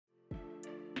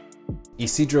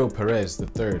Izzy Perez the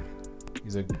third.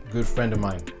 He's a good friend of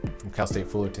mine from Cal State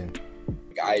Fullerton.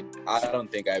 I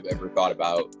don't think I've ever thought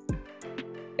about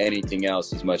anything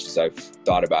else as much as I've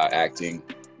thought about acting.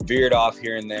 Veered off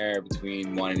here and there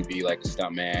between wanting to be like a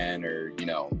stuntman or, you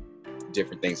know,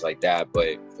 different things like that.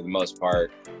 But for the most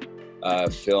part,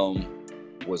 film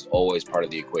was always part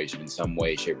of the equation in some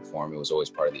way, shape, or form. It was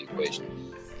always part of the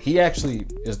equation. He actually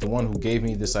is the one who gave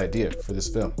me this idea for this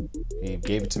film. He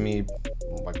gave it to me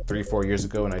like 3-4 years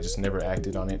ago, and I just never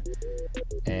acted on it.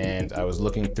 And I was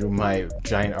looking through my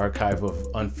giant archive of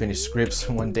unfinished scripts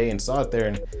one day and saw it there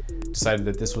and decided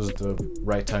that this was the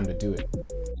right time to do it.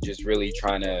 Just really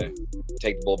trying to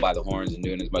take the bull by the horns and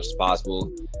doing as much as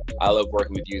possible. I love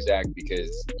working with you, Zach,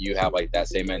 because you have like that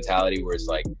same mentality where it's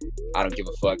like, I don't give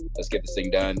a fuck. Let's get this thing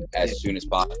done as soon as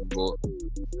possible.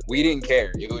 We didn't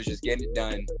care. It was just getting it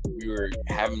done. We were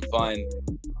having fun.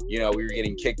 You know, we were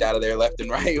getting kicked out of there left and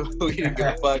right. We didn't give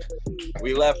a fuck.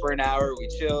 We left for an hour. We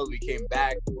chilled. We came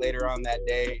back later on that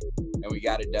day and we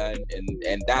got it done.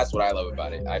 And that's what I love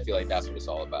about it. I feel like that's what it's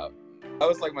all about. That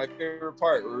was like my favorite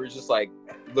part. We were just like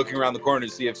looking around the corner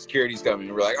to see if security's coming.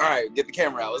 And we're like, all right, get the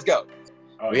camera out. Let's go.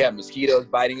 We had mosquitoes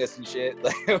biting us and shit,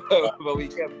 but we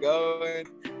kept going.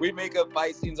 We make up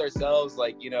fight scenes ourselves.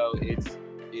 Like, you know,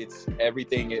 it's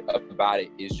everything about it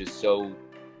is just so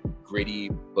gritty,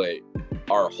 but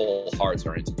our whole hearts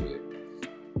are into it.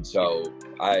 So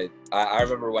I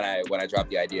remember when I dropped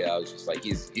the idea, I was just like,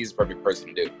 he's the perfect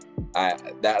person to do.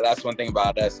 That's one thing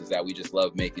about us is that we just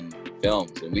love making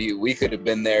films, and we could have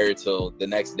been there till the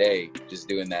next day just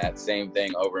doing that same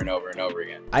thing over and over and over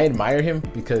again. I admire him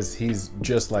because he's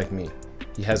just like me.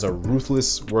 He has a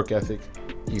ruthless work ethic.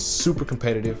 He's super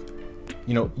competitive.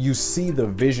 You know, you see the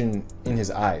vision in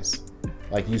his eyes.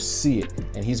 Like, you see it,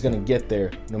 and he's gonna get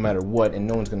there no matter what, and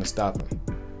no one's gonna stop him.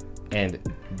 And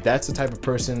that's the type of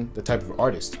person, the type of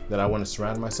artist that I want to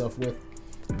surround myself with,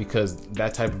 because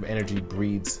that type of energy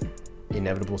breeds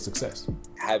inevitable success.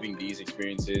 Having these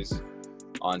experiences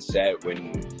on set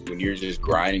when you're just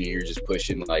grinding and you're just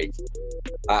pushing, like,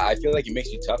 I feel like it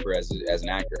makes you tougher as an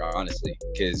actor, honestly.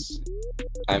 Because,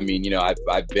 I mean, you know,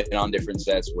 I've been on different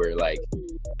sets where, like,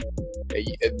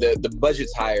 the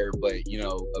budget's higher, but, you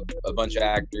know, a bunch of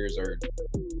actors are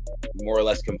more or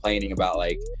less complaining about,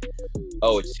 like,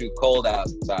 oh, it's too cold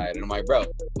outside. And I'm like, bro,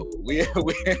 we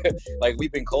like,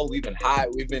 we've been cold, we've been hot,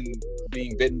 we've been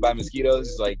being bitten by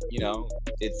mosquitoes. Like, you know,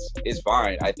 it's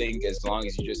fine. I think as long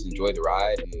as you just enjoy the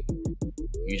ride and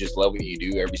you just love what you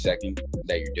do every second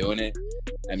that you're doing it,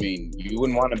 I mean, you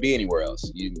wouldn't want to be anywhere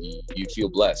else. You feel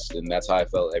blessed. And that's how I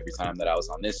felt every time that I was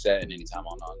on this set and anytime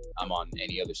I'm on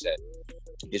any other set.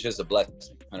 It's just a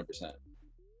blessing, 100%.